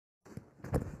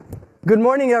Good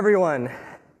morning, everyone.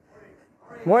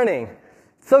 Morning.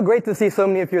 So great to see so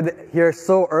many of you here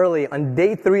so early on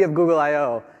day 3 of Google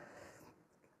I/O.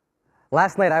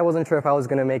 Last night, I wasn't sure if I was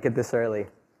going to make it this early.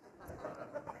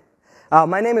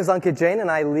 My name is Ankit Jain,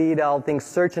 and I lead all things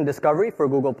search and discovery for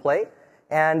Google Play.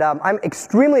 And I'm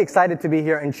extremely excited to be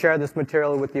here and share this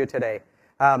material with you today.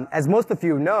 As most of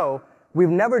you know, we've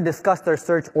never discussed our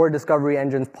search or discovery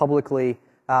engines publicly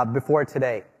before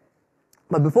today.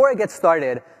 But before I get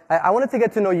started, I wanted to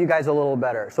get to know you guys a little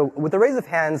better. So with a raise of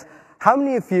hands, how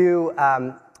many of you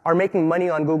are making money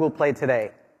on Google Play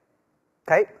today?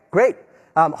 Okay, great.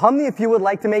 How many of you would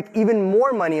like to make even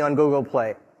more money on Google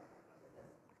Play?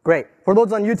 Great. For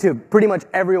those on YouTube, pretty much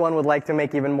everyone would like to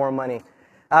make even more money.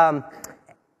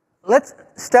 Let's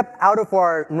step out of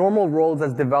our normal roles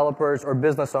as developers or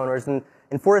business owners, and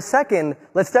for a second,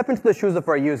 let's step into the shoes of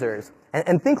our users.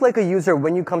 And think like a user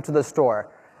when you come to the store.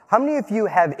 How many of you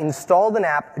have installed an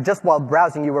app just while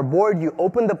browsing? You were bored, you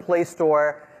opened the Play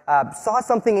Store, saw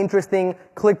something interesting,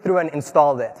 clicked through and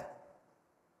installed it?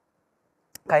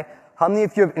 Okay. How many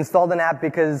of you have installed an app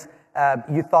because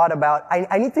you thought about,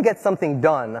 I need to get something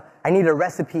done. I need a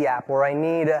recipe app, or I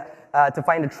need to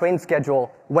find a train schedule,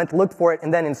 looked for it,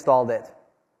 and then installed it?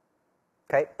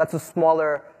 Okay. That's a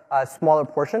smaller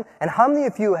portion. And how many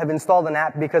of you have installed an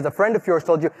app because a friend of yours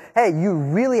told you, hey, you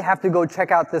really have to go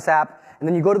check out this app, and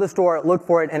then you go to the store, look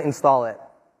for it, and install it?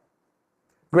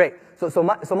 Great. So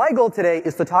my goal today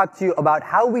is to talk to you about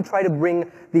how we try to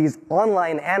bring these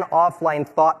online and offline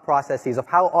thought processes of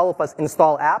how all of us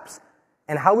install apps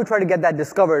and how we try to get that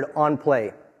discovered on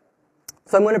Play.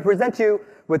 So I'm going to present you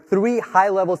with 3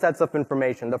 high-level sets of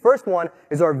information. The first one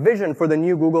is our vision for the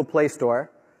new Google Play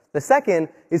Store. The second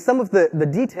is some of the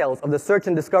details of the search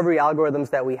and discovery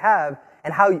algorithms that we have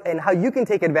and how you can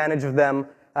take advantage of them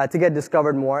to get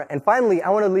discovered more. And finally, I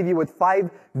want to leave you with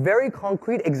 5 very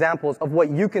concrete examples of what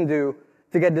you can do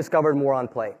to get discovered more on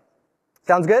Play.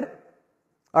 Sounds good?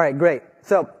 All right, great.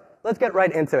 So let's get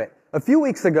right into it. A few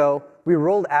weeks ago, we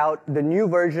rolled out the new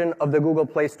version of the Google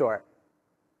Play Store.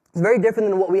 It's very different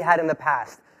than what we had in the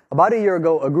past. About a year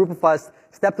ago, a group of us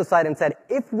stepped aside and said,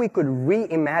 if we could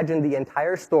reimagine the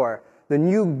entire store, the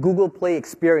new Google Play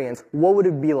experience, what would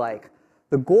it be like?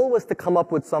 The goal was to come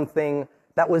up with something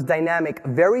that was dynamic,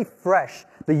 very fresh.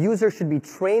 The user should be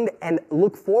trained and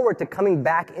look forward to coming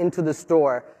back into the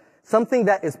store. Something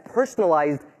that is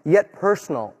personalized, yet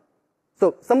personal.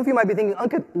 So some of you might be thinking,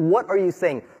 Ankit, what are you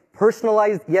saying?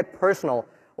 Personalized, yet personal.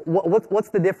 What's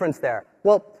the difference there?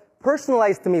 Well,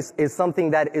 personalized to me is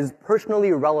something that is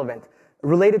personally relevant,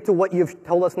 related to what you've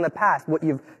told us in the past, what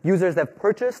users have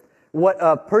purchased,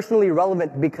 personally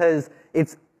relevant because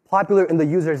it's popular in the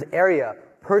user's area,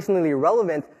 personally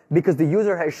relevant because the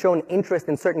user has shown interest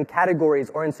in certain categories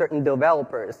or in certain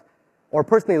developers, or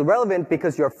personally relevant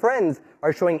because your friends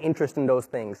are showing interest in those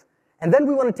things. And then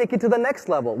we want to take it to the next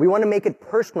level. We want to make it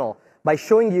personal by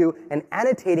showing you and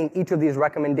annotating each of these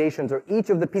recommendations or each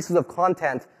of the pieces of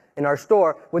content in our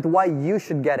store with why you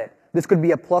should get it. This could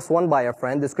be a +1 by a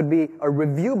friend, this could be a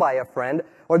review by a friend,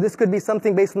 or this could be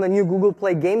something based on the new Google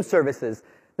Play game services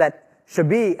that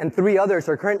Shabi and 3 others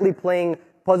are currently playing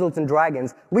Puzzles and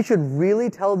Dragons. We should really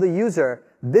tell the user,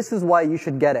 this is why you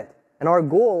should get it. And our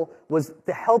goal was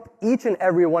to help each and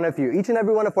every one of you, each and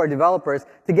every one of our developers,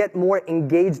 to get more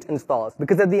engaged installs.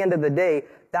 Because at the end of the day,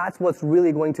 that's what's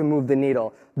really going to move the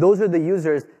needle. Those are the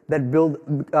users that build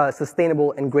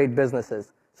sustainable and great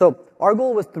businesses. So our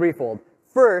goal was threefold.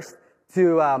 First,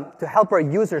 to help our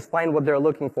users find what they're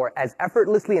looking for as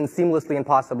effortlessly and seamlessly as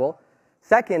possible.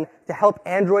 Second, to help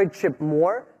Android ship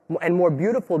more and more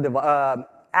beautiful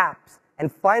apps.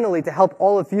 And finally, to help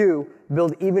all of you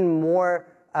build even more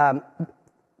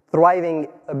thriving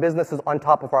businesses on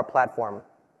top of our platform.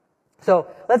 So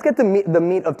let's get to the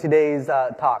meat of today's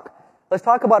talk. Let's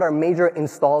talk about our major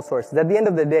install sources. At the end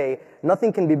of the day,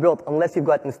 nothing can be built unless you've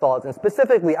got installs. And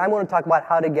specifically, I'm going to talk about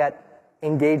how to get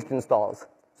engaged installs.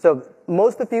 So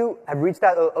most of you have reached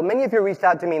out, many of you reached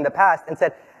out to me in the past and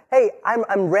said, hey,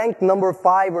 I'm ranked number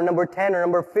 5 or number 10 or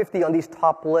number 50 on these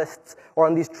top lists or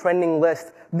on these trending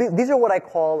lists. These are what I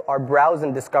call our browse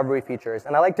and discovery features.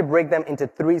 And I like to break them into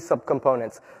 3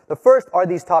 subcomponents. The first are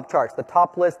these top charts, the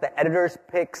top list, the editor's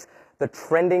picks, the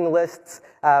trending lists.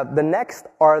 The next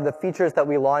are the features that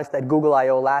we launched at Google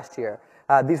I/O last year.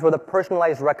 These were the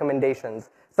personalized recommendations.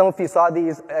 Some of you saw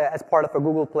these as part of a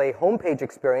Google Play homepage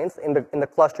experience in the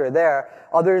cluster there.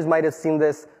 Others might have seen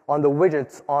this on the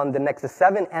widgets on the Nexus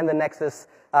 7 and the Nexus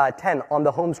 10 on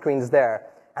the home screens there.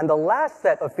 And the last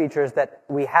set of features that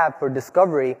we have for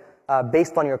discovery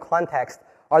based on your context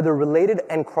are the related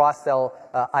and cross-sell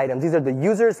items. These are the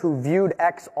users who viewed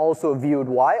X also viewed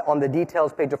Y on the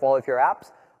details page of all of your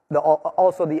apps.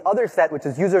 Also the other set, which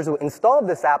is users who installed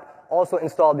this app, also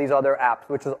installed these other apps,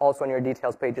 which is also on your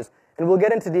details pages. And we'll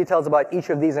get into details about each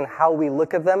of these and how we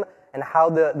look at them and how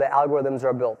the algorithms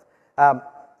are built.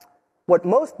 What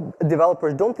most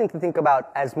developers don't think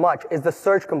about as much is the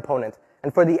search component.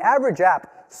 And for the average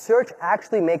app, search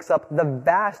actually makes up the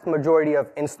vast majority of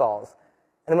installs.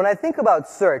 And when I think about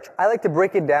search, I like to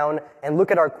break it down and look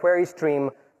at our query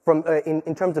stream from,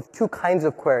 in terms of two kinds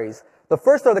of queries. The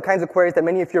first are the kinds of queries that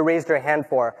many of you raised your hand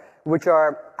for, which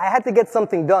are, I had to get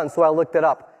something done, so I looked it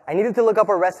up. I needed to look up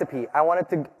a recipe. I wanted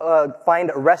to find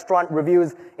restaurant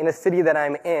reviews in a city that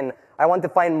I'm in. I want to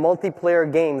find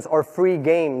multiplayer games or free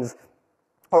games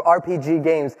or RPG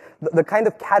games, the kind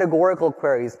of categorical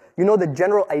queries. You know the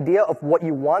general idea of what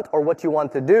you want or what you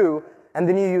want to do, and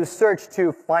then you use search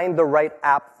to find the right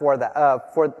app for that,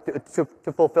 to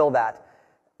fulfill that.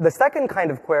 The second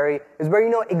kind of query is where you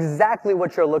know exactly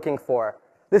what you're looking for.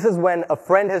 This is when a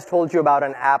friend has told you about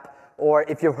an app, or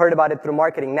if you've heard about it through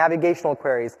marketing, navigational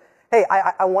queries. Hey,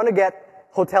 I want to get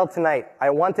Hotel Tonight. I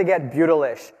want to get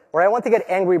Beautilish. Or I want to get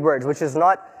Angry Birds, which is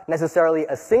not necessarily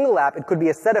a single app. It could be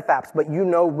a set of apps, but you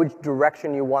know which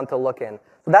direction you want to look in.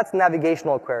 So that's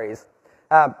navigational queries.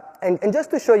 And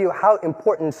just to show you how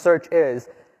important search is,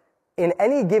 in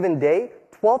any given day,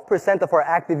 12% of our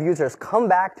active users come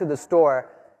back to the store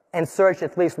and search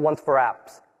at least once for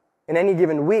apps. In any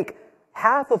given week,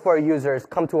 half of our users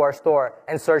come to our store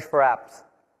and search for apps.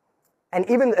 And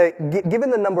even given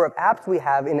the number of apps we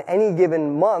have in any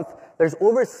given month, there's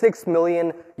over 6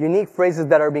 million unique phrases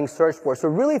that are being searched for. So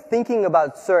really thinking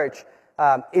about search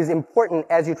is important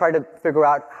as you try to figure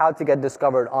out how to get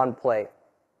discovered on Play.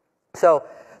 So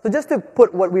just to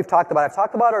put what we've talked about, I've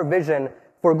talked about our vision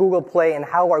for Google Play and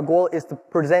how our goal is to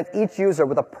present each user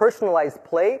with a personalized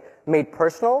Play made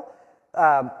personal,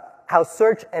 how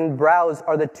search and browse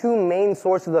are the two main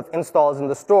sources of installs in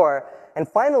the store, and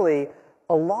finally,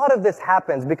 a lot of this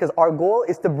happens because our goal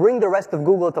is to bring the rest of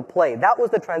Google to Play. That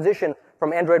was the transition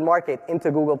from Android Market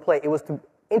into Google Play. It was to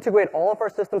integrate all of our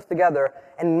systems together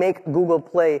and make Google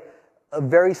Play a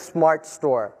very smart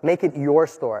store, make it your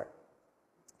store.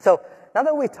 So now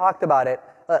that we've talked about it,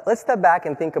 let's step back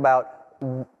and think about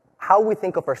how we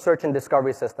think of our search and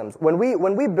discovery systems. When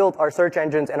we built our search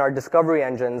engines and our discovery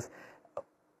engines,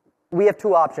 we have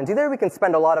two options. Either we can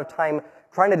spend a lot of time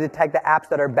trying to detect the apps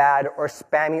that are bad or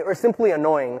spammy or simply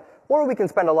annoying, or we can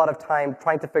spend a lot of time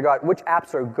trying to figure out which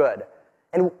apps are good.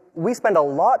 And we spend a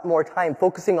lot more time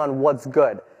focusing on what's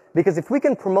good. Because if we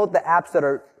can promote the apps that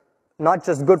are not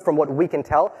just good from what we can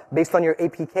tell, based on your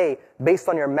APK, based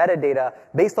on your metadata,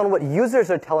 based on what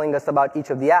users are telling us about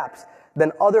each of the apps,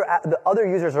 then the other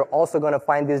users are also going to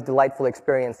find these delightful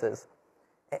experiences.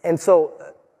 And so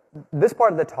this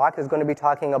part of the talk is going to be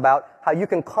talking about how you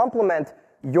can complement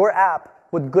your app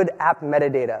with good app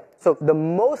metadata. So the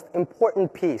most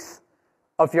important piece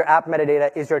of your app metadata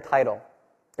is your title.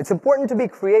 It's important to be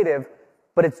creative,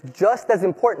 but it's just as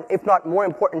important, if not more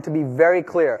important, to be very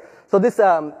clear. So this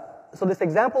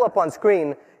example up on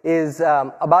screen is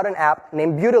about an app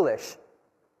named Beautilish.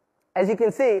 As you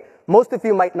can see, most of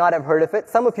you might not have heard of it,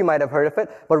 some of you might have heard of it,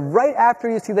 but right after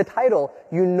you see the title,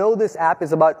 you know this app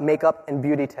is about makeup and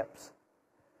beauty tips.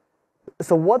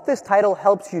 So what this title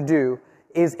helps you do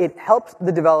is it helps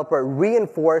the developer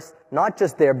reinforce not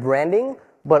just their branding,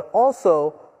 but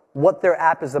also what their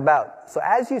app is about. So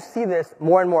as you see this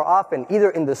more and more often,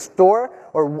 either in the store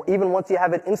or even once you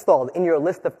have it installed in your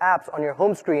list of apps on your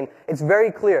home screen, it's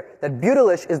very clear that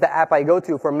Beautilish is the app I go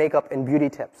to for makeup and beauty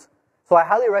tips. So I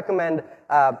highly recommend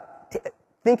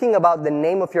thinking about the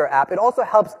name of your app. It also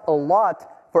helps a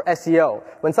lot for SEO.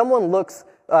 When someone looks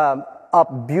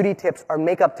up beauty tips or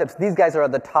makeup tips, these guys are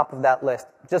at the top of that list,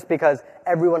 just because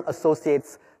everyone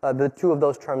associates the two of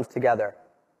those terms together.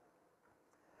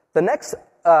 The next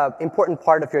important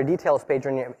part of your details page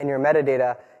in your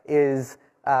metadata is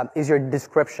your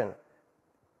description.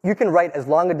 You can write as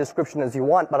long a description as you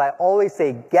want, but I always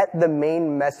say get the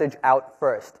main message out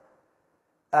first.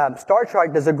 Star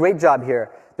Chart does a great job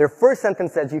here. Their first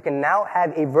sentence says you can now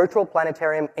have a virtual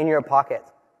planetarium in your pocket.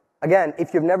 Again,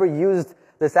 if you've never used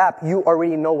this app, you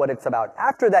already know what it's about.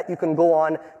 After that, you can go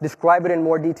on, describe it in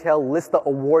more detail, list the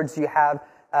awards you have,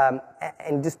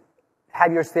 and just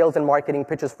have your sales and marketing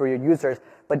pitches for your users.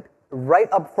 But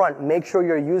right up front, make sure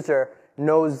your user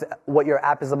knows what your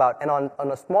app is about. And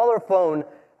on a smaller phone,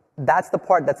 that's the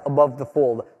part that's above the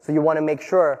fold. So you want to make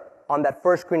sure on that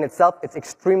first screen itself, it's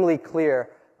extremely clear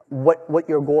what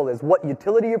your goal is, what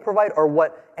utility you provide, or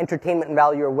what entertainment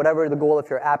value, or whatever the goal of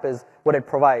your app is, what it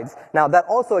provides. Now, that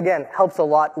also, again, helps a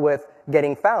lot with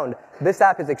getting found. This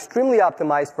app is extremely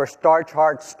optimized for star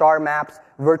charts, star maps,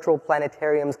 virtual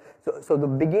planetariums. So the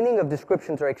beginning of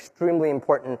descriptions are extremely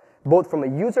important, both from a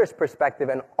user's perspective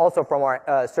and also from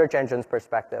our search engine's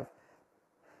perspective.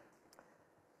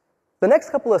 The next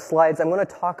couple of slides, I'm going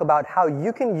to talk about how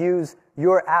you can use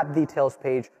your app details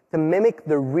page to mimic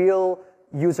the real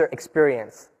user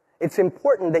experience. It's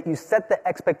important that you set the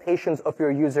expectations of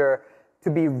your user to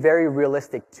be very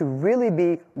realistic, to really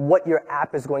be what your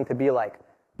app is going to be like.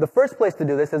 The first place to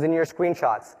do this is in your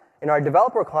screenshots. In our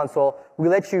developer console, we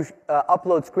let you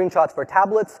upload screenshots for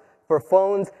tablets, for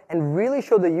phones, and really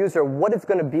show the user what it's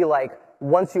going to be like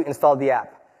once you install the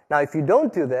app. Now, if you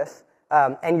don't do this,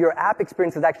 and your app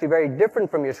experience is actually very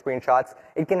different from your screenshots,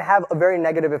 it can have a very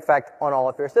negative effect on all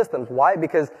of your systems. Why?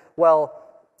 Because, well,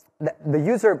 the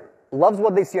user loves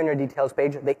what they see on your details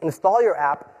page, they install your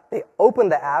app, they open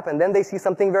the app, and then they see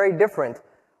something very different.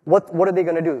 What are they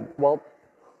going to do? Well,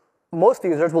 most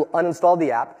users will uninstall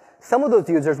the app. Some of those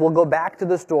users will go back to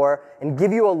the store and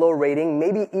give you a low rating,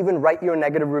 maybe even write you a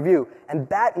negative review. And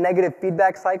that negative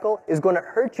feedback cycle is going to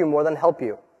hurt you more than help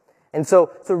you. And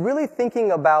so really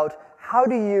thinking about how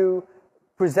do you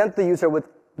present the user with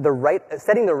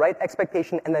setting the right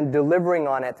expectation and then delivering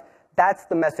on it. That's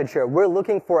the message here. We're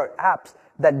looking for apps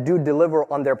that do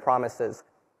deliver on their promises.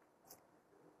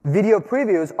 Video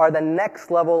previews are the next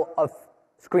level of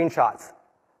screenshots.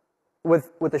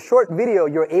 With a short video,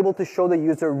 you're able to show the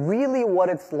user really what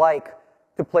it's like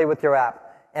to play with your app.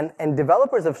 And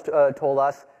developers have told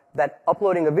us that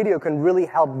uploading a video can really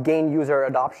help gain user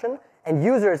adoption. And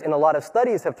users in a lot of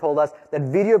studies have told us that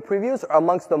video previews are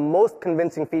amongst the most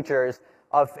convincing features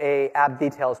of a app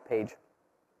details page.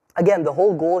 Again, the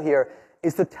whole goal here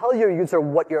is to tell your user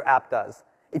what your app does.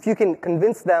 If you can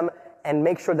convince them and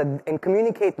make sure that and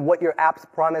communicate what your app's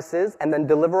promise is and then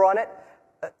deliver on it,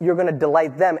 you're going to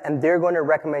delight them and they're going to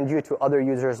recommend you to other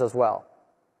users as well.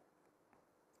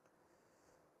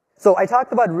 So I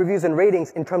talked about reviews and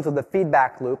ratings in terms of the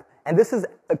feedback loop, and this is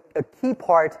a key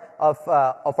part of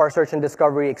our search and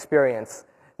discovery experience.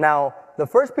 Now, the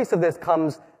first piece of this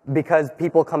comes because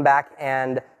people come back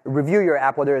and review your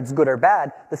app, whether it's good or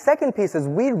bad. The second piece is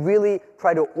we really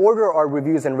try to order our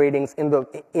reviews and ratings in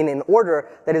an order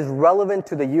that is relevant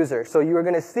to the user. So you're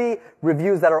going to see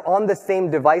reviews that are on the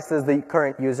same device as the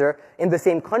current user, in the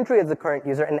same country as the current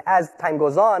user, and as time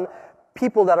goes on,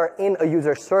 people that are in a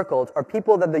user's circles or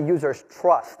people that the users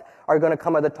trust are going to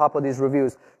come at the top of these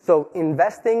reviews. So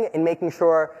investing in making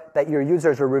sure that your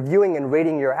users are reviewing and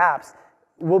rating your apps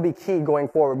will be key going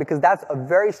forward, because that's a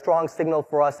very strong signal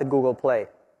for us at Google Play.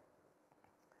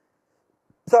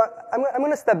 So I'm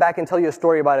going to step back and tell you a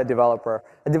story about a developer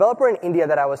in India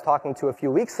that I was talking to a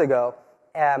few weeks ago,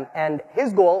 and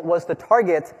his goal was to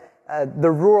target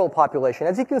the rural population.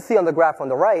 As you can see on the graph on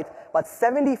the right, about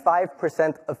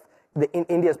 75% of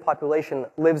India's population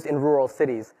lives in rural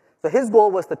cities. So his goal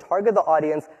was to target the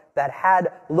audience that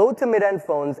had low to mid-end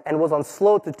phones and was on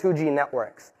slow to 2G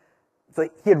networks. So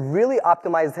he had really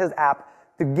optimized his app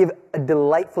to give a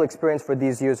delightful experience for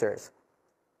these users.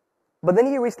 But then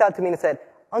he reached out to me and said,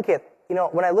 Ankit,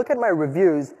 when I look at my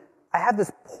reviews, I have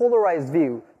this polarized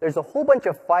view. There's a whole bunch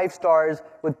of 5 stars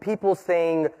with people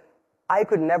saying, I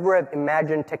could never have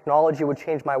imagined technology would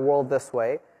change my world this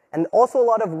way. And also a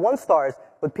lot of 1 stars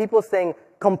with people saying,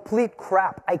 complete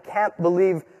crap. I can't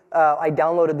believe I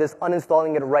downloaded this,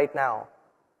 uninstalling it right now.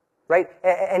 Right?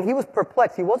 And he was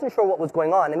perplexed. He wasn't sure what was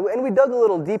going on. And we dug a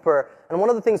little deeper, and one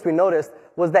of the things we noticed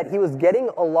was that he was getting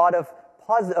a lot of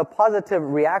positive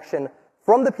reaction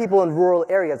from the people in rural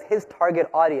areas, his target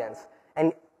audience.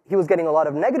 And he was getting a lot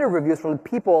of negative reviews from the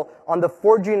people on the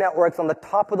 4G networks, on the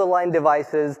top-of-the-line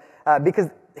devices, because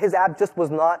his app just was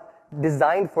not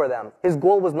designed for them. His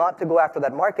goal was not to go after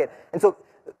that market. And so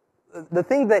the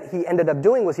thing that he ended up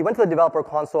doing was he went to the developer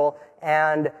console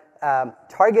and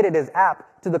targeted his app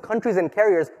to the countries and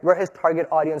carriers where his target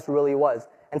audience really was.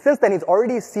 And since then, he's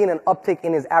already seen an uptick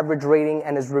in his average rating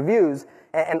and his reviews,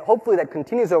 and hopefully that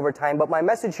continues over time. But my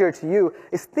message here to you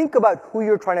is think about who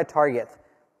you're trying to target.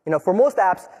 For most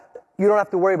apps, you don't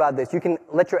have to worry about this. You can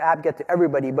let your app get to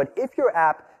everybody. But if your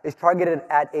app is targeted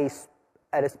at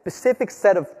a specific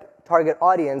set of target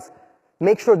audience,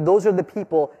 make sure those are the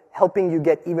people helping you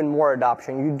get even more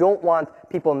adoption. You don't want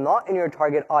people not in your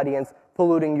target audience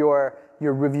polluting your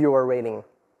review or rating.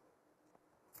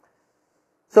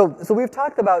 So we've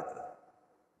talked about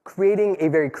creating a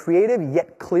very creative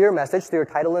yet clear message through your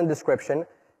title and description,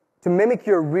 to mimic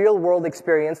your real-world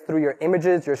experience through your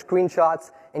images, your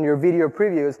screenshots, and your video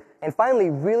previews, and finally,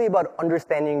 really about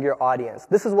understanding your audience.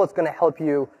 This is what's going to help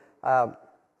you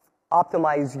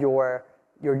optimize your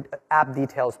app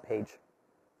details page.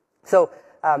 So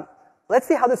let's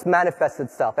see how this manifests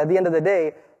itself. At the end of the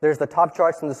day, there's the top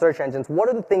charts in the search engines. What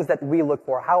are the things that we look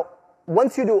for?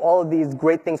 Once you do all of these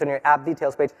great things on your app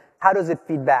details page, how does it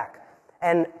feed back?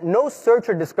 And no search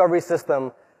or discovery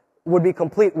system would be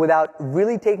complete without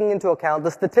really taking into account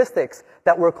the statistics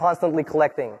that we're constantly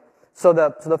collecting. So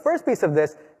the first piece of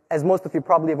this, as most of you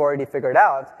probably have already figured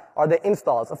out, are the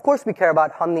installs. Of course, we care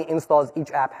about how many installs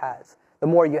each app has. The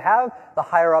more you have, the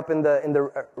higher up in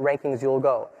the rankings you'll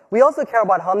go. We also care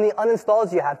about how many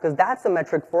uninstalls you have, because that's a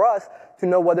metric for us to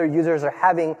know whether users are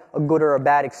having a good or a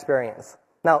bad experience.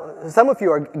 Now, some of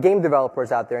you are game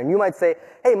developers out there, and you might say,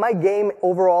 hey, my game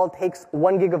overall takes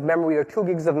 1 gig of memory or 2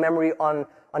 gigs of memory on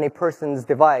a person's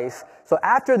device. So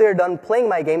after they're done playing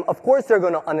my game, of course they're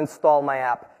going to uninstall my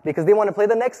app because they want to play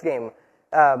the next game.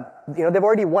 They've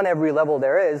already won every level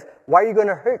there is. Why are you going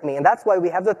to hurt me? And that's why we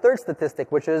have the third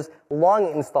statistic, which is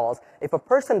long installs. If a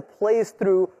person plays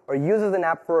through or uses an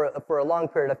app for a long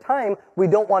period of time, we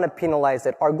don't want to penalize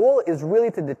it. Our goal is really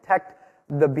to detect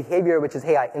the behavior, which is,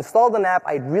 hey, I installed an app,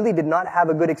 I really did not have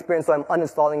a good experience, so I'm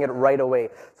uninstalling it right away.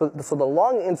 So the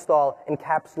long install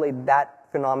encapsulates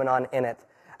that phenomenon in it.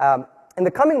 In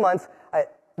the coming months,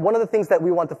 one of the things that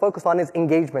we want to focus on is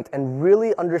engagement and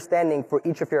really understanding for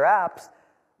each of your apps,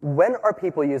 when are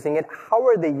people using it, how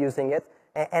are they using it,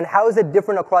 and how is it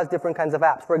different across different kinds of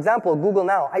apps. For example, Google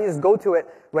Now, I just go to it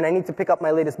when I need to pick up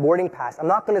my latest boarding pass. I'm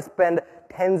not going to spend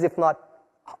tens, if not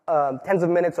tens of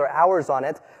minutes or hours on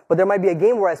it, but there might be a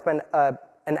game where I spend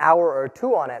an hour or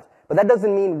two on it. But that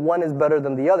doesn't mean one is better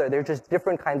than the other. They're just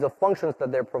different kinds of functions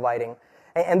that they're providing.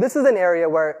 And this is an area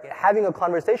where having a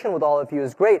conversation with all of you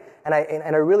is great, and I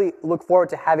really look forward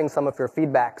to having some of your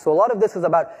feedback. So a lot of this is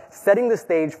about setting the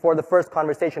stage for the first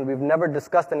conversation. We've never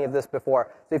discussed any of this before.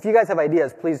 So if you guys have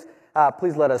ideas, please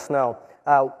let us know.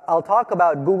 I'll talk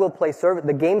about Google Play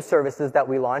the game services that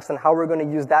we launched and how we're going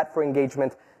to use that for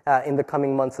engagement in the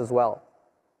coming months as well.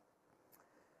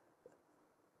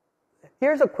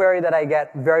 Here's a query that I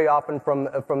get very often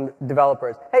from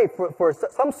developers. Hey, for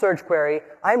some search query,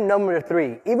 I'm number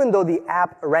 3, even though the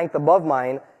app ranked above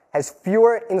mine has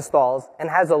fewer installs and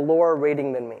has a lower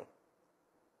rating than me.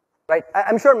 Right?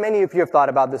 I'm sure many of you have thought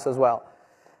about this as well.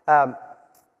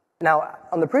 Now,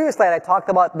 on the previous slide, I talked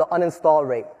about the uninstall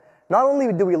rate. Not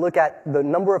only do we look at the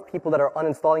number of people that are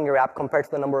uninstalling your app compared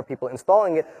to the number of people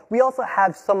installing it, we also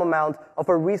have some amount of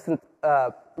a recent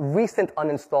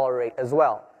uninstall rate as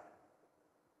well.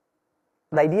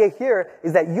 The idea here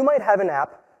is that you might have an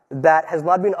app that has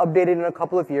not been updated in a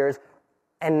couple of years,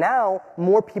 and now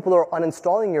more people are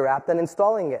uninstalling your app than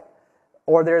installing it.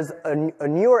 Or there's a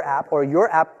newer app, or your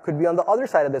app could be on the other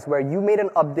side of this, where you made an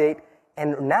update,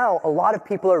 and now a lot of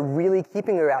people are really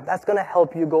keeping your app. That's going to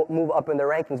help you move up in the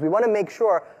rankings. We want to make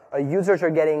sure our users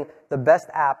are getting the best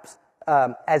apps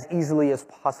as easily as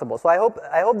possible. So I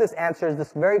hope this answers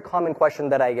this very common question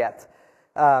that I get.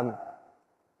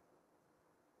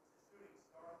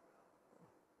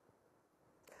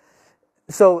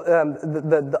 So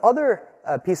the other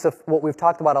piece of what we've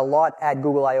talked about a lot at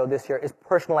Google I/O this year is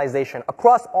personalization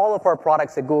across all of our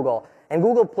products at Google. And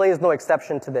Google Play is no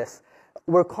exception to this.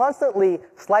 We're constantly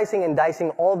slicing and dicing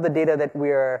all of the data that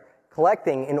we're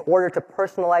collecting in order to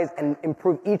personalize and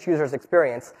improve each user's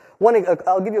experience.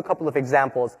 I'll give you a couple of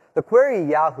examples. The query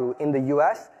Yahoo in the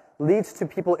US leads to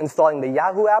people installing the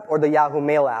Yahoo app or the Yahoo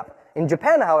Mail app. In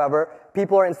Japan, however,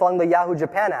 people are installing the Yahoo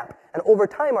Japan app. And over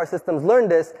time, our systems learn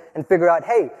this and figure out,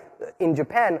 hey, in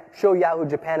Japan, show Yahoo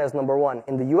Japan as number 1.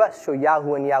 In the US, show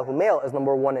Yahoo and Yahoo Mail as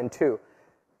number 1 and 2.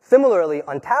 Similarly,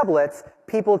 on tablets,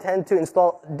 people tend to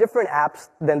install different apps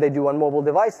than they do on mobile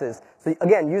devices. So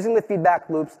again, using the feedback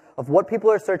loops of what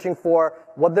people are searching for,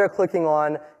 what they're clicking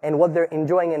on, and what they're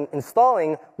enjoying and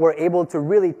installing, we're able to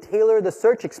really tailor the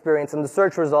search experience and the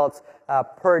search results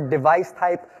per device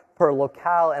type, per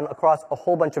locale, and across a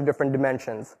whole bunch of different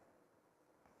dimensions.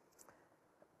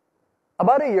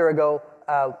 About a year ago,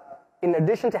 in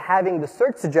addition to having the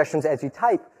search suggestions as you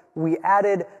type, we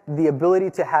added the ability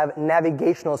to have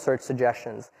navigational search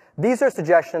suggestions. These are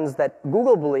suggestions that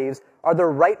Google believes are the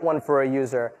right one for a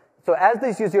user. So as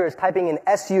this user is typing in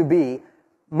SUB,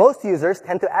 most users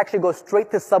tend to actually go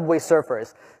straight to Subway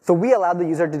Surfers. So we allow the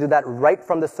user to do that right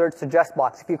from the search suggest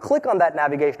box. If you click on that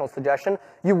navigational suggestion,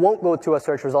 you won't go to a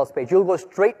search results page. You'll go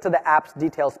straight to the app's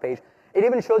details page. It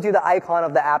even shows you the icon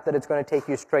of the app that it's going to take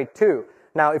you straight to.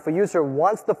 Now, if a user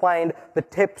wants to find the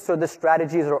tips or the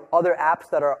strategies or other apps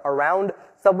that are around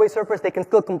Subway Surfers, they can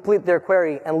still complete their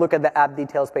query and look at the app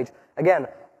details page. Again,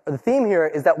 the theme here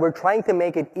is that we're trying to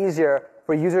make it easier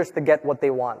for users to get what they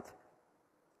want.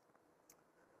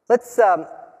 Let's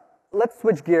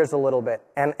switch gears a little bit,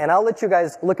 and I'll let you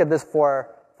guys look at this for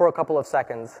a couple of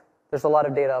seconds. There's a lot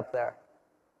of data up there.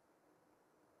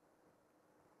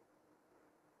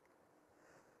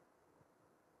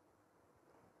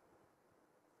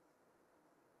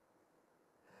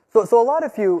 So a lot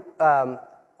of you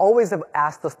always have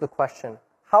asked us the question,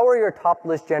 how are your top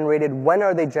lists generated, when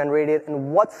are they generated,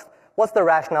 and what's the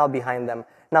rationale behind them?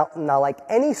 Now, like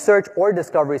any search or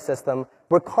discovery system,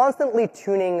 we're constantly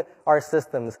tuning our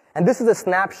systems. And this is a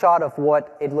snapshot of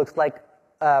what it looks like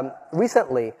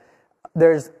recently.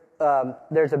 There's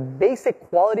a basic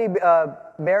quality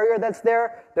barrier that's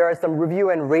there. There are some review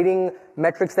and rating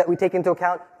metrics that we take into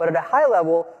account. But at a high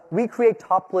level, we create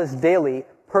top lists daily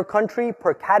per country,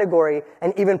 per category,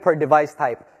 and even per device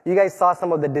type. You guys saw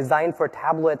some of the design for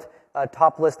tablet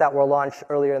top lists that were launched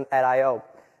earlier at I/O.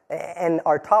 And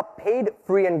our top paid,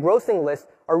 free, and grossing lists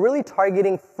are really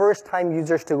targeting first-time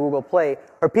users to Google Play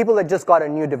or people that just got a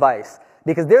new device,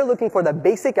 because they're looking for the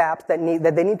basic apps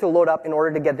that they need to load up in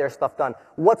order to get their stuff done.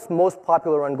 What's most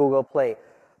popular on Google Play?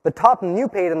 The top new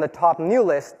paid and the top new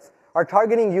lists are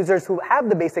targeting users who have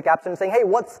the basic apps and saying, hey,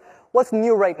 what's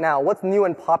new right now? What's new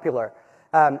and popular?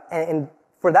 And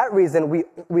for that reason,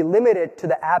 we limit it to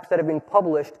the apps that have been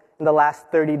published in the last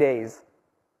 30 days.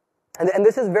 And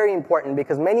this is very important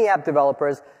because many app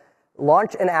developers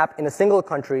launch an app in a single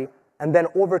country and then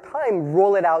over time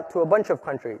roll it out to a bunch of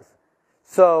countries.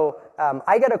 So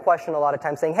I get a question a lot of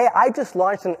times saying, hey, I just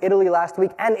launched in Italy last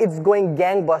week and it's going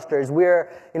gangbusters. We're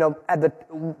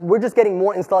just getting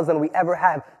more installs than we ever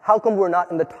have. How come we're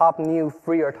not in the top new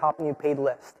free or top new paid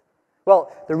list?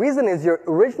 Well, the reason is your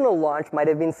original launch might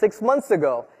have been 6 months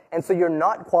ago, and so you're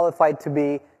not qualified to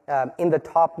be in the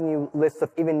top new lists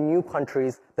of even new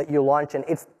countries that you launch in.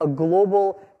 It's a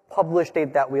global published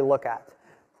date that we look at.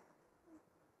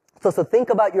 So think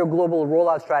about your global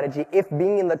rollout strategy. If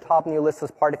being in the top new list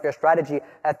is part of your strategy,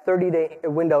 that 30-day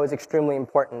window is extremely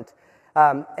important.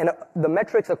 And the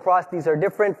metrics across these are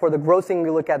different. For the grossing,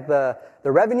 we look at the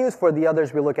revenues. For the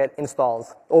others, we look at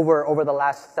installs over the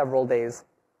last several days.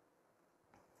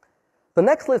 The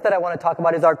next list that I want to talk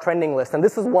about is our trending list, and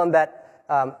this is one that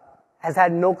has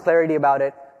had no clarity about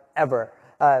it ever.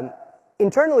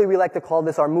 Internally, we like to call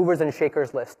this our movers and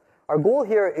shakers list. Our goal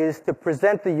here is to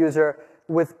present the user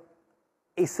with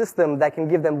a system that can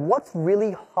give them what's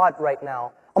really hot right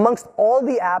now. Amongst all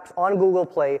the apps on Google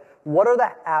Play, what are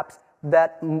the apps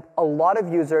that a lot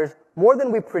of users, more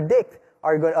than we predict,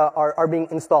 are being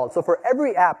installed? So for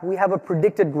every app, we have a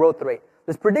predicted growth rate.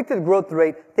 This predicted growth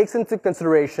rate takes into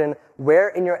consideration where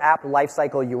in your app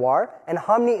lifecycle you are and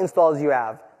how many installs you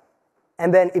have.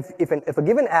 And then if a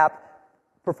given app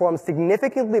performs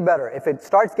significantly better, if it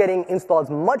starts getting installs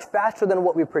much faster than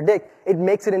what we predict, it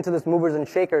makes it into this movers and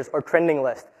shakers or trending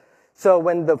list. So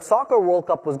when the Soccer World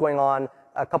Cup was going on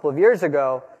a couple of years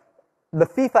ago, the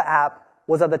FIFA app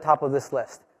was at the top of this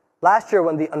list. Last year,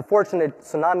 when the unfortunate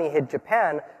tsunami hit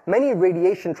Japan, many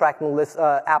radiation tracking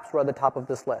apps were at the top of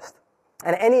this list.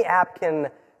 And any app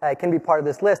can be part of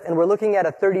this list, and we're looking at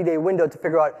a 30-day window to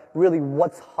figure out really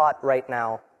what's hot right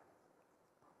now.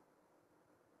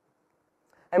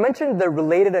 I mentioned the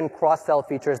related and cross-sell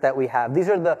features that we have. These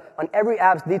are on every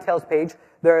app's details page,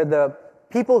 there are the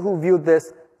people who viewed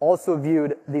this also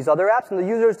viewed these other apps, and the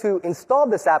users who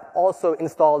installed this app also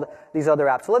installed these other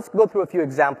apps. So let's go through a few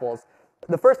examples.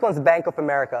 The first one's Bank of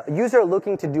America. A user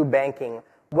looking to do banking.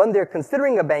 When they're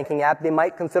considering a banking app, they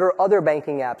might consider other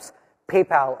banking apps,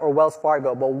 PayPal or Wells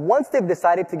Fargo. But once they've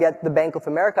decided to get the Bank of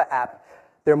America app,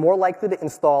 they're more likely to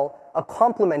install a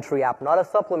complementary app, not a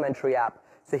supplementary app.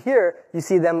 So here, you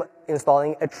see them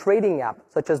installing a trading app,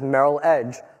 such as Merrill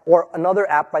Edge, or another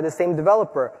app by the same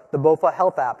developer, the BOFA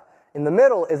Health app. In the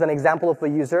middle is an example of a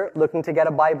user looking to get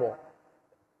a Bible.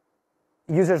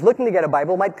 Users looking to get a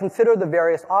Bible might consider the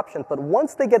various options, but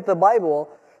once they get the Bible,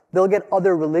 they'll get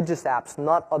other religious apps,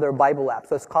 not other Bible apps.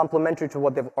 So it's complementary to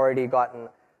what they've already gotten.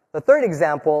 The third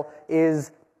example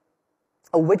is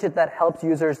a widget that helps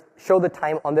users show the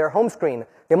time on their home screen.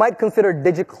 They might consider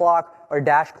Digit Clock or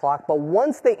Dash Clock, but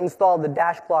once they install the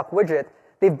Dash Clock widget,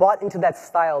 they've bought into that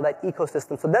style, that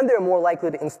ecosystem. So then they're more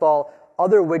likely to install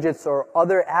other widgets or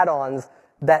other add-ons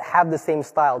that have the same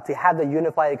style to have the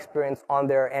unified experience on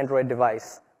their Android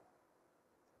device.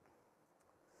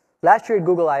 Last year at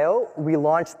Google I/O, we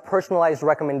launched personalized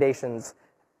recommendations.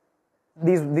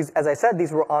 as I said,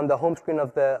 these were on the home screen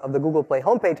of the Google Play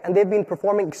homepage, and they've been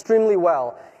performing extremely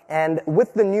well. And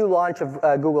with the new launch of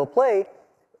Google Play,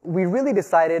 we really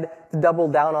decided to double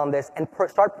down on this and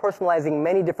start personalizing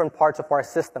many different parts of our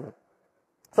system.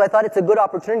 So I thought it's a good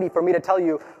opportunity for me to tell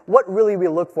you what really we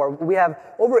look for. We have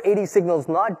over 80 signals,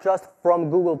 not just from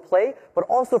Google Play, but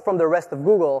also from the rest of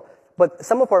Google. But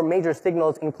some of our major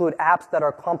signals include apps that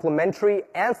are complementary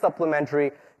and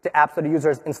supplementary to apps that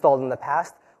users installed in the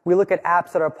past. We look at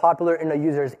apps that are popular in a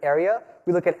user's area.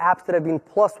 We look at apps that have been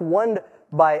 +1'd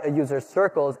by a user's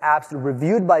circles, apps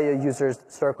reviewed by a user's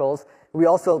circles. We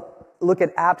also look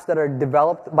at apps that are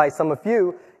developed by some of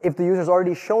you if the user's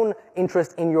already shown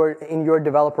interest in your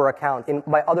developer account,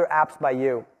 by other apps by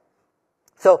you.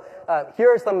 So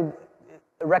here are some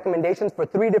recommendations for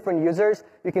 3 different users.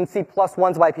 You can see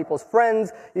 +1s by people's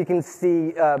friends. You can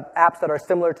see apps that are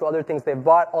similar to other things they've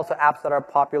bought, also apps that are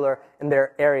popular in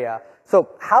their area. So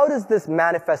how does this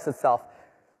manifest itself?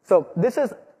 So this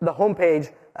is the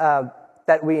homepage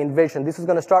that we envision. This is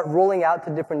going to start rolling out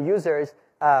to different users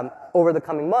over the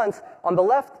coming months. On the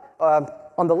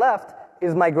left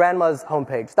is my grandma's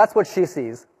homepage. That's what she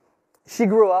sees. She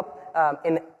grew up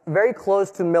in very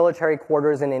close to military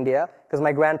quarters in India, because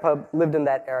my grandpa lived in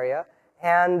that area,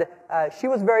 and she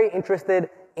was very interested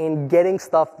in getting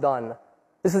stuff done.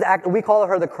 We call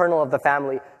her the colonel of the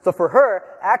family. So for her,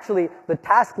 actually, the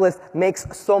task list makes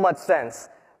so much sense.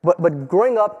 But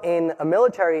growing up in a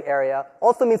military area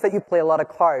also means that you play a lot of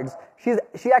cards.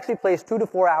 She actually plays 2 to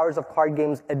 4 hours of card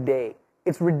games a day.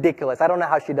 It's ridiculous. I don't know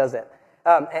how she does it.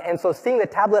 And so seeing the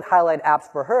tablet highlight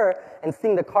apps for her and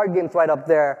seeing the card games right up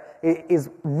there is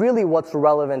really what's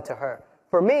relevant to her.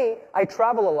 For me, I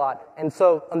travel a lot, and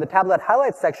so on the tablet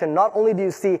highlights section, not only do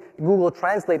you see Google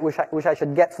Translate, which I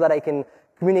should get so that I can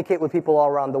communicate with people all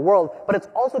around the world, but it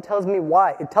also tells me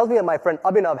why. It tells me that my friend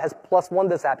Abhinav has +1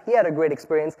 this app. He had a great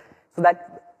experience, so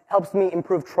that helps me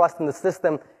improve trust in the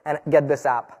system and get this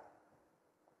app.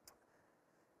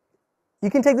 You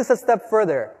can take this a step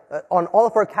further. On all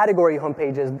of our category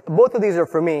homepages, both of these are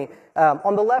for me.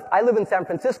 On the left, I live in San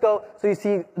Francisco, so you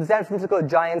see the San Francisco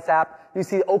Giants app, you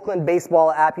see the Oakland baseball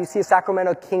app, you see a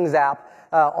Sacramento Kings app.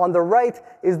 On the right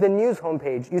is the news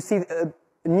homepage. You see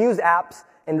news apps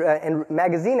and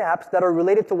magazine apps that are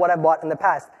related to what I bought in the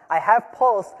past. I have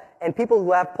Pulse, and people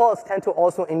who have Pulse tend to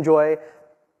also enjoy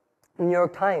New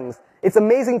York Times. It's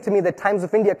amazing to me that Times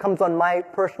of India comes on my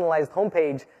personalized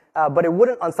homepage, but it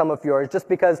wouldn't on some of yours, just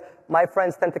because my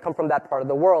friends tend to come from that part of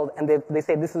the world, and they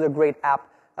say this is a great app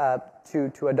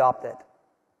to adopt it.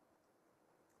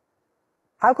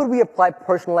 How could we apply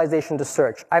personalization to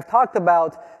search? I've talked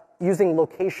about using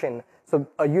location. So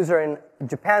a user in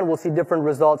Japan will see different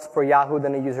results for Yahoo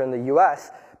than a user in the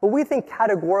US, but we think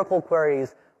categorical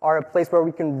queries are a place where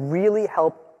we can really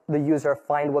help the user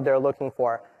find what they're looking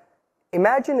for.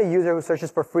 Imagine a user who searches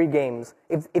for free games.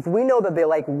 If we know that they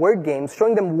like word games,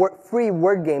 showing them free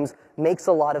word games makes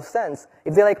a lot of sense.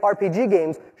 If they like RPG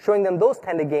games, showing them those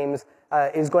kind of games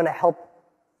is going to help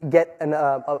get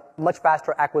a much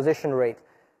faster acquisition rate.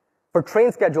 For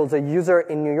train schedules, a user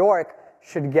in New York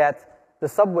should get the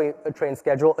subway train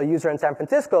schedule. A user in San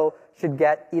Francisco should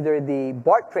get either the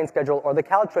BART train schedule or the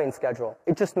Caltrain schedule.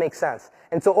 It just makes sense.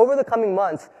 And so over the coming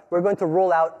months, we're going to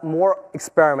roll out more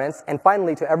experiments, and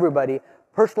finally, to everybody,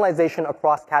 personalization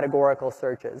across categorical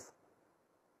searches.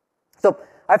 So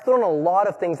I've thrown a lot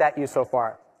of things at you so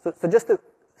far. So just to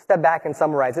step back and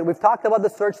summarize it, we've talked about the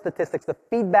search statistics, the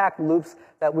feedback loops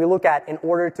that we look at in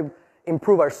order to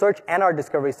improve our search and our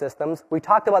discovery systems. We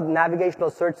talked about navigational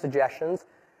search suggestions.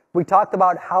 We talked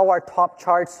about how our top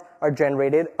charts are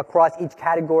generated across each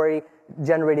category,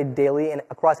 generated daily and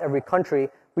across every country.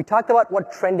 We talked about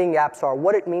what trending apps are,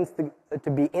 what it means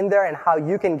to be in there and how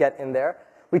you can get in there.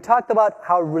 We talked about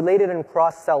how related and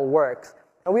cross-sell works.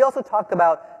 And we also talked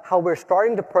about how we're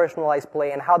starting to personalize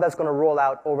Play and how that's going to roll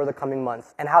out over the coming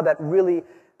months and how that really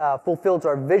fulfills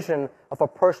our vision of a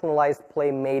personalized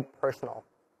Play made personal.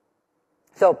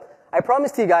 So I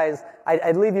promised you guys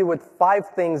I'd leave you with 5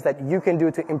 things that you can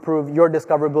do to improve your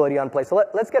discoverability on Play. So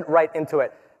let's get right into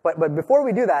it. But before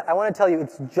we do that, I want to tell you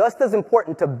it's just as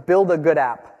important to build a good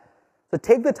app. So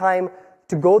take the time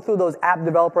to go through those app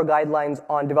developer guidelines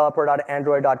on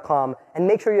developer.android.com and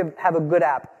make sure you have a good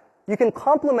app. You can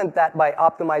complement that by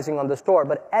optimizing on the store,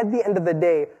 but at the end of the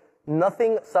day,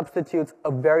 nothing substitutes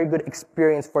a very good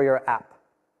experience for your app.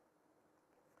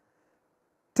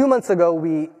 2 months ago,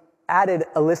 we added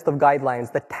a list of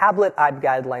guidelines, the tablet app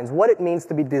guidelines, what it means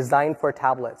to be designed for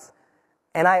tablets.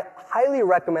 And I highly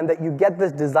recommend that you get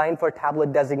this design for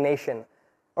tablet designation.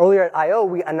 Earlier at I.O.,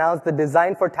 we announced the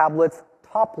design for tablets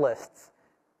top lists.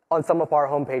 on some of our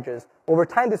home pages. Over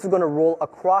time, this is going to roll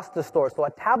across the store. So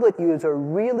a tablet user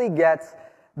really gets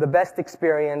the best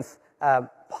experience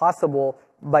possible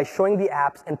by showing the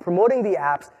apps and promoting the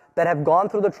apps that have gone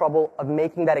through the trouble of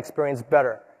making that experience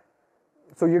better.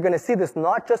 So you're going to see this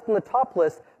not just in the top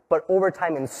list, but over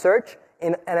time in search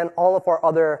and in all of our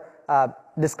other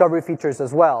discovery features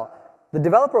as well. The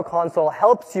developer console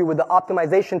helps you with the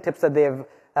optimization tips that they've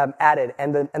added.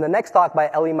 And the next talk by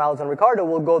Ellie, Miles, and Ricardo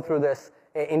will go through this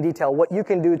in detail, what you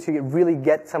can do to really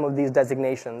get some of these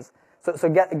designations. So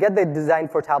get the Design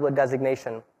for Tablet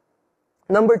designation.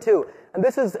 Number 2, and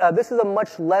this is a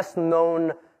much less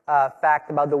known fact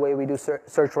about the way we do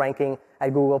search ranking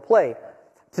at Google Play.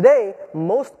 Today,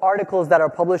 most articles that are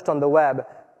published on the web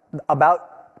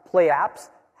about Play apps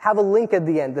have a link at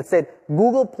the end that said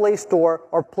Google Play Store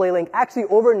or Play link. Actually,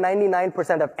 over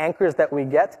 99% of anchors that we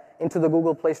get into the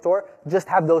Google Play Store just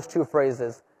have those 2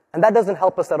 phrases. And that doesn't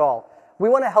help us at all. We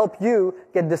want to help you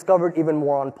get discovered even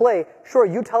more on Play. Sure,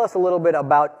 you tell us a little bit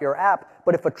about your app,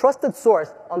 but if a trusted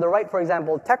source, on the right, for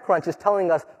example, TechCrunch, is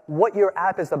telling us what your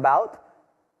app is about,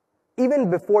 even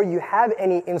before you have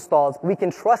any installs, we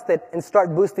can trust it and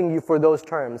start boosting you for those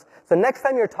terms. So next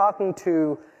time you're talking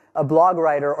to a blog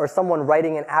writer or someone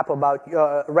writing an app about,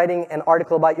 writing an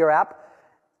article about your app,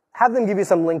 have them give you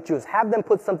some link juice. Have them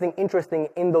put something interesting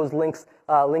in those links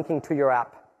linking to your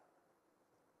app.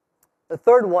 The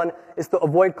third one is to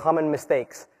avoid common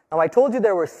mistakes. Now, I told you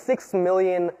there were 6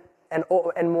 million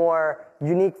and more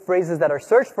unique phrases that are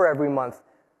searched for every month.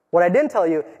 What I didn't tell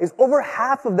you is over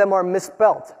half of them are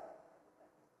misspelled.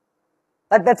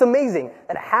 That's amazing,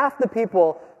 that half the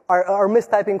people are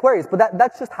mistyping queries, but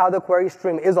that's just how the query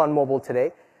stream is on mobile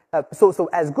today. So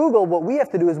as Google, what we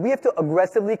have to do is we have to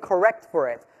aggressively correct for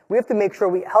it. We have to make sure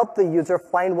we help the user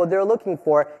find what they're looking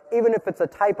for, even if it's a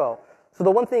typo. So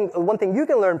the one thing you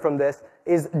can learn from this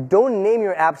is don't name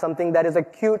your app something that is a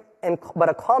cute but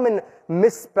a common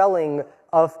misspelling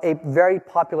of a very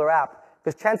popular app.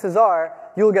 Because chances are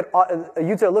you'll get a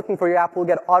user looking for your app will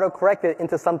get auto-corrected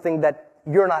into something that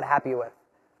you're not happy with.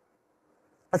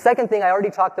 A second thing, I already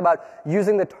talked about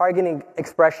using the targeting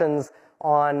expressions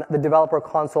on the developer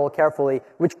console carefully,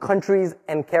 which countries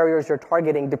and carriers you're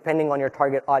targeting depending on your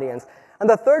target audience. And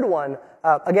the third one,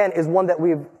 again, is one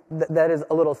that is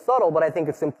a little subtle, but I think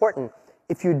it's important.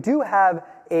 If you do have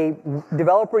a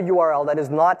developer URL that is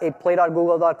not a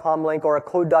play.google.com link or a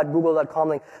code.google.com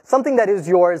link, something that is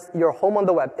yours, your home on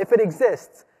the web, if it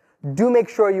exists, do make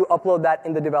sure you upload that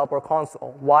in the developer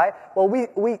console. Why? Well,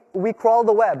 we crawl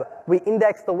the web, we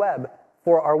index the web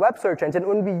for our web search engine,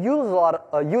 and we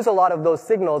use a lot of those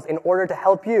signals in order to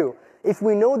help you. If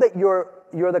we know that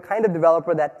you're the kind of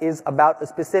developer that is about a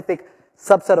specific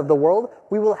subset of the world,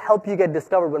 we will help you get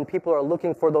discovered when people are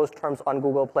looking for those terms on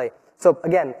Google Play. So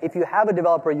again, if you have a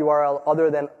developer URL other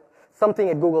than something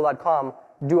at google.com,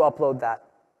 do upload that.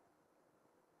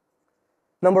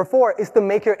 Number 4 is to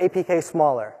make your APK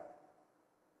smaller.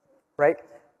 Right?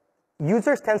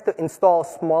 Users tend to install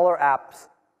smaller apps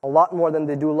a lot more than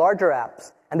they do larger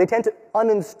apps, and they tend to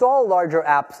uninstall larger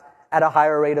apps at a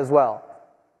higher rate as well.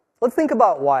 Let's think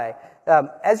about why.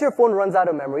 As your phone runs out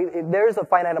of memory, if there's a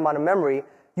finite amount of memory,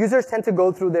 users tend to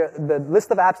go through the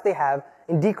list of apps they have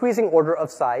in decreasing order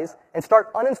of size and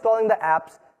start uninstalling the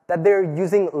apps that they're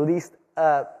using least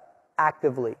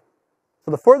actively.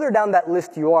 So the further down that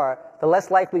list you are, the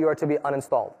less likely you are to be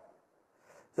uninstalled.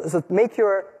 So make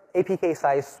your APK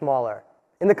size smaller.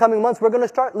 In the coming months, we're going to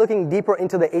start looking deeper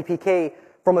into the APK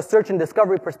from a search and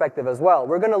discovery perspective as well.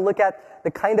 We're going to look at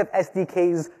the kind of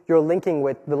SDKs you're linking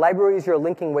with, the libraries you're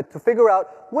linking with, to figure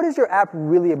out what is your app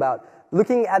really about.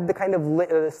 Looking at the kind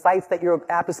of sites that your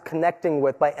app is connecting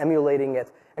with by emulating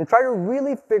it, and try to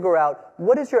really figure out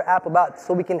what is your app about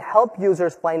so we can help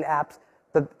users find apps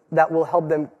that will help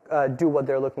them do what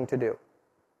they're looking to do.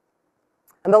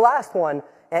 And the last one,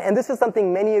 and this is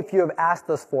something many of you have asked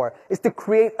us for, is to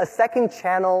create a second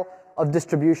channel of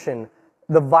distribution,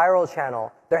 the viral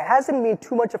channel. There hasn't been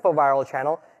too much of a viral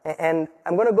channel, and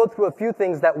I'm going to go through a few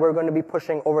things that we're going to be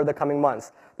pushing over the coming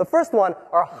months. The first one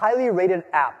are highly rated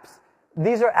apps.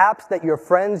 These are apps that your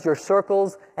friends, your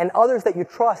circles, and others that you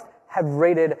trust have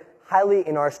rated highly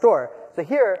in our store. So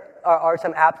here are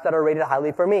some apps that are rated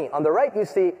highly for me. On the right, you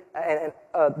see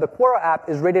the Quora app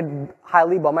is rated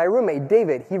highly by my roommate,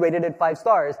 David. He rated it 5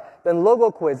 stars. Then Logo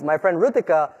Quiz, my friend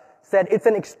Ritika said it's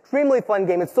an extremely fun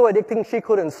game. It's so addicting she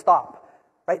couldn't stop.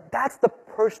 Right? That's the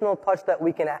personal touch that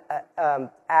we can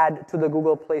add to the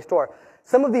Google Play Store.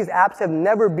 Some of these apps have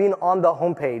never been on the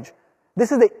homepage.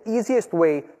 This is the easiest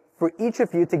way for each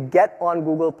of you to get on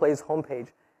Google Play's homepage.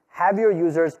 Have your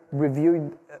users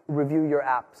review your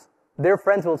apps. Their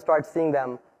friends will start seeing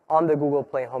them on the Google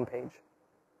Play homepage.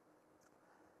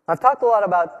 I've talked a lot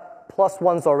about plus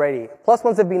ones already. Plus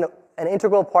ones have been an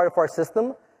integral part of our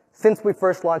system since we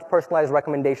first launched personalized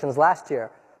recommendations last year.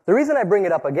 The reason I bring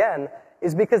it up again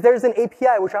is because there's an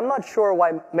API which I'm not sure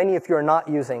why many of you are not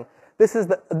using. This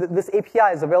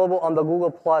API is available on the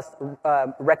Google Plus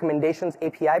recommendations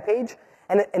API page,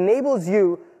 and it enables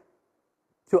you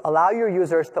to allow your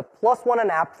users to plus one an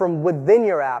app from within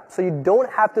your app. So you don't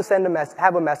have to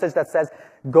have a message that says,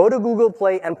 go to Google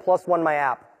Play and plus one my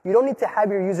app. You don't need to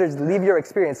have your users leave your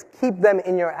experience. Keep them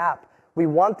in your app. We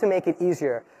want to make it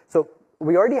easier. So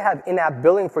we already have in-app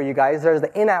billing for you guys. There's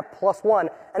the in-app plus one.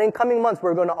 And in coming months,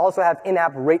 we're going to also have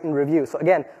in-app rate and review. So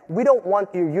again, we don't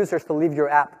want your users to leave your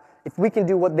app. If we can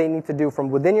do what they need to do from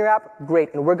within your app,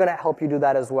 great. And we're going to help you do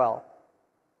that as well.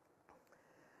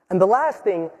 And the last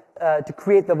thing to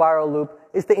create the viral loop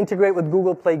is to integrate with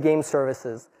Google Play game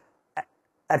services.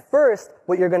 At first,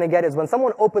 what you're going to get is when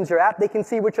someone opens your app, they can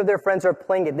see which of their friends are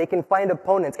playing it. They can find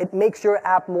opponents. It makes your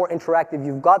app more interactive.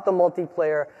 You've got the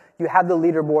multiplayer. You have the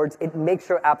leaderboards. It makes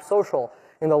your app social.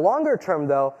 In the longer term,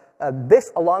 though,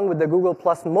 this, along with the Google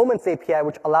Plus Moments API,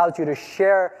 which allows you to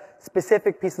share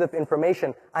specific pieces of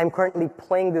information, I'm currently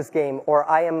playing this game, or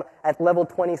I am at level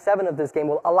 27 of this game,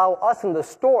 will allow us in the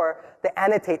store to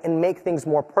annotate and make things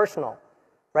more personal,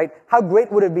 right? How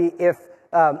great would it be if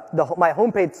my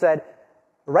homepage said,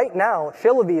 right now,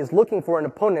 Shillavi is looking for an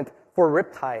opponent for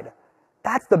Riptide.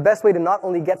 That's the best way to not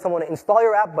only get someone to install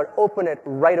your app, but open it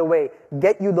right away.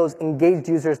 Get you those engaged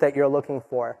users that you're looking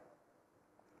for.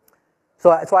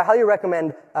 So I highly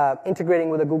recommend integrating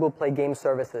with the Google Play game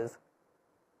services.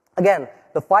 Again,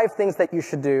 the 5 things that you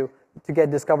should do to get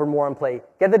discovered more on Play.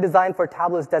 Get the design for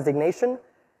tablets designation.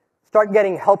 Start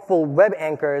getting helpful web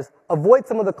anchors. Avoid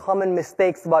some of the common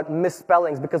mistakes about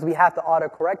misspellings because we have to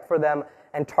autocorrect for them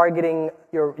and targeting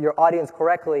your audience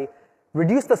correctly.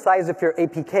 Reduce the size of your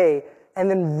APK, and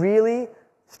then really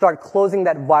start closing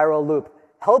that viral loop.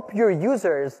 Help your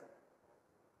users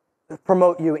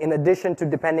promote you in addition to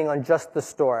depending on just the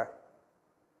store.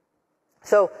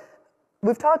 So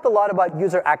we've talked a lot about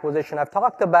user acquisition. I've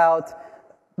talked about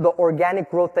the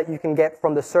organic growth that you can get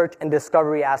from the search and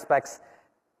discovery aspects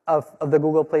of the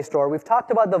Google Play Store. We've talked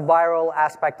about the viral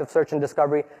aspect of search and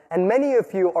discovery, and many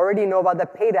of you already know about the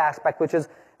paid aspect, which is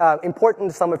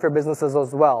important to some of your businesses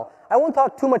as well. I won't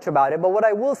talk too much about it, but what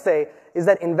I will say is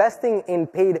that investing in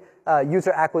paid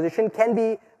user acquisition can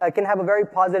have a very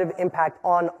positive impact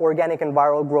on organic and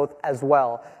viral growth as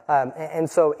well. And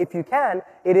so if you can,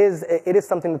 it is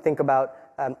something to think about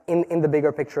in the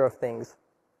bigger picture of things.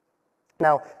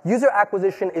 Now, user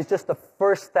acquisition is just the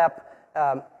first step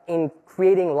in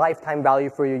creating lifetime value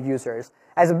for your users.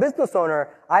 As a business owner,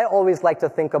 I always like to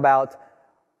think about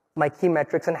my key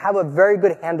metrics and have a very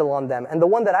good handle on them. And the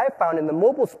one that I've found in the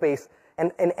mobile space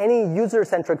and in any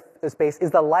user-centric space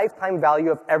is the lifetime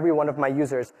value of every one of my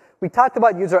users. We talked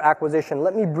about user acquisition.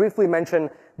 Let me briefly mention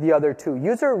the other two.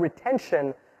 User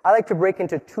retention, I like to break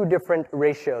into 2 different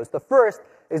ratios. The first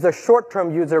is the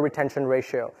short-term user retention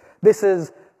ratio. This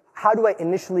is how do I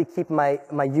initially keep my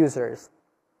users?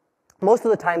 Most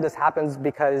of the time this happens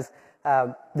because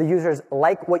the users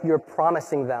like what you're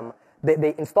promising them.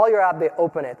 They install your app, they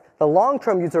open it. The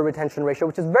long-term user retention ratio,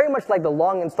 which is very much like the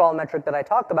long install metric that I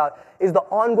talked about, is the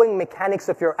ongoing mechanics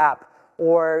of your app,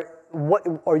 or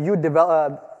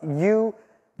you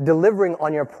delivering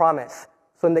on your promise.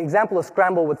 So in the example of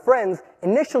Scramble with Friends,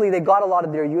 initially they got a lot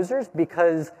of their users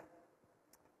because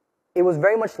it was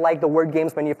very much like the word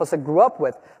games many of us grew up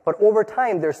with. But over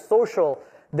time, their social,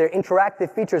 their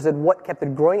interactive features is what kept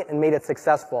it growing and made it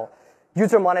successful.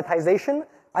 User monetization,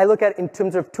 I look at it in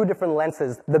terms of 2 different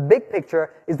lenses. The big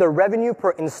picture is the revenue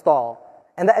per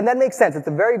install. And that makes sense. It's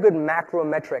a very good macro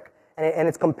metric. And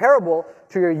it's comparable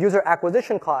to your user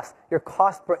acquisition cost, your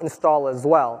cost per install as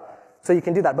well. So you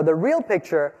can do that. But the real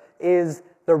picture is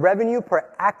the revenue per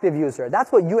active user.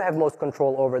 That's what you have most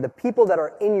control over, the people that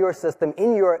are in your system,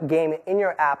 in your game, in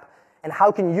your app, and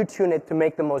how can you tune it to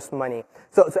make the most money.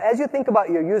 So as you think about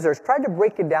your users, try to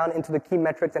break it down into the key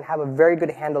metrics and have a very good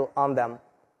handle on them.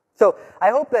 So I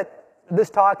hope that this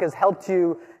talk has helped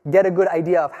you get a good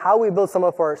idea of how we build some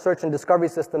of our search and discovery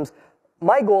systems.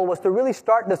 My goal was to really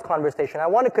start this conversation. I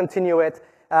want to continue it,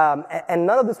 and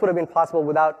none of this would have been possible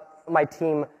without my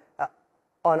team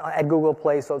at Google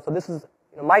Play. So this is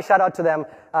my shout out to them.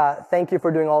 Thank you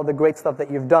for doing all the great stuff that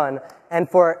you've done. And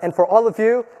for all of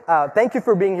you, thank you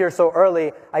for being here so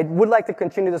early. I would like to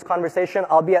continue this conversation.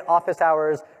 I'll be at office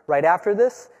hours right after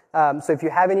this. So if you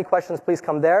have any questions, please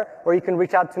come there, or you can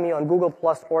reach out to me on Google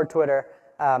Plus or Twitter,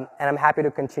 and I'm happy to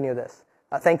continue this.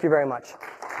 Thank you very much.